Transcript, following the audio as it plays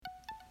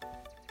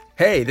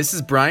Hey, this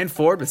is Brian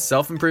Ford with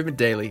Self Improvement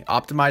Daily,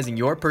 optimizing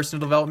your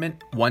personal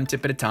development one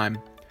tip at a time.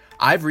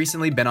 I've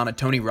recently been on a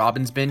Tony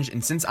Robbins binge,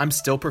 and since I'm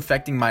still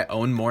perfecting my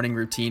own morning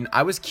routine,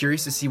 I was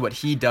curious to see what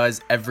he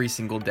does every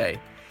single day.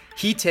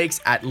 He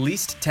takes at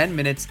least 10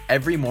 minutes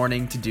every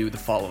morning to do the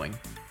following.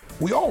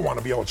 We all want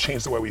to be able to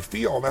change the way we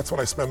feel. That's what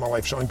I spend my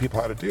life showing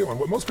people how to do. And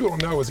what most people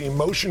don't know is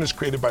emotion is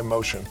created by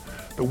motion.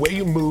 The way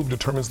you move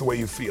determines the way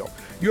you feel.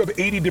 You have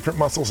 80 different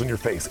muscles in your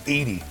face,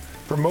 80.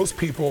 For most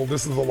people,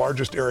 this is the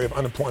largest area of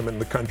unemployment in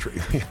the country.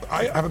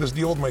 I have this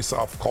deal with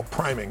myself called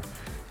priming.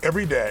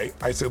 Every day,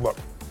 I say, look,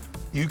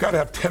 you got to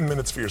have 10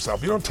 minutes for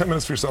yourself. If you don't have 10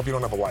 minutes for yourself, you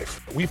don't have a life.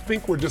 We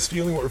think we're just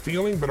feeling what we're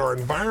feeling, but our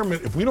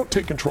environment, if we don't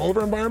take control of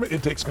our environment,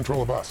 it takes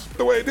control of us.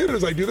 The way I did it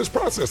is I do this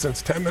process.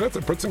 It's 10 minutes,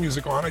 I put some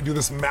music on, I do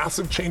this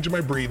massive change in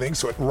my breathing,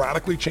 so it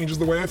radically changes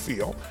the way I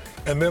feel.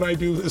 And then I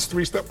do this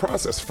 3-step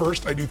process.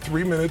 First, I do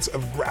 3 minutes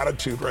of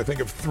gratitude, where I think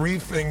of 3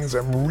 things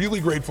I'm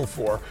really grateful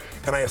for,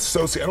 and I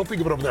associate, I don't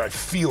think of it over there, I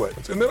feel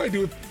it. And then I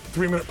do a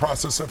 3-minute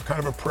process of kind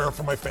of a prayer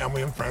for my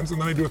family and friends,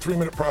 and then I do a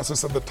 3-minute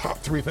process of the top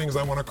 3 things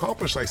I want to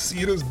accomplish. I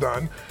see it as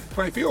done, and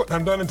I feel it.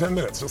 I'm done in 10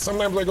 minutes. So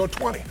sometimes I go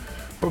 20,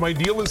 but my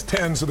deal is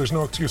 10, so there's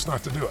no excuse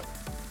not to do it.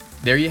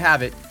 There you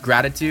have it.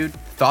 Gratitude,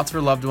 thoughts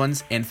for loved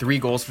ones, and 3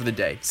 goals for the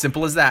day.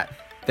 Simple as that.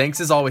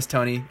 Thanks as always,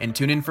 Tony, and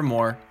tune in for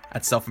more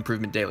at Self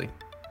Improvement Daily.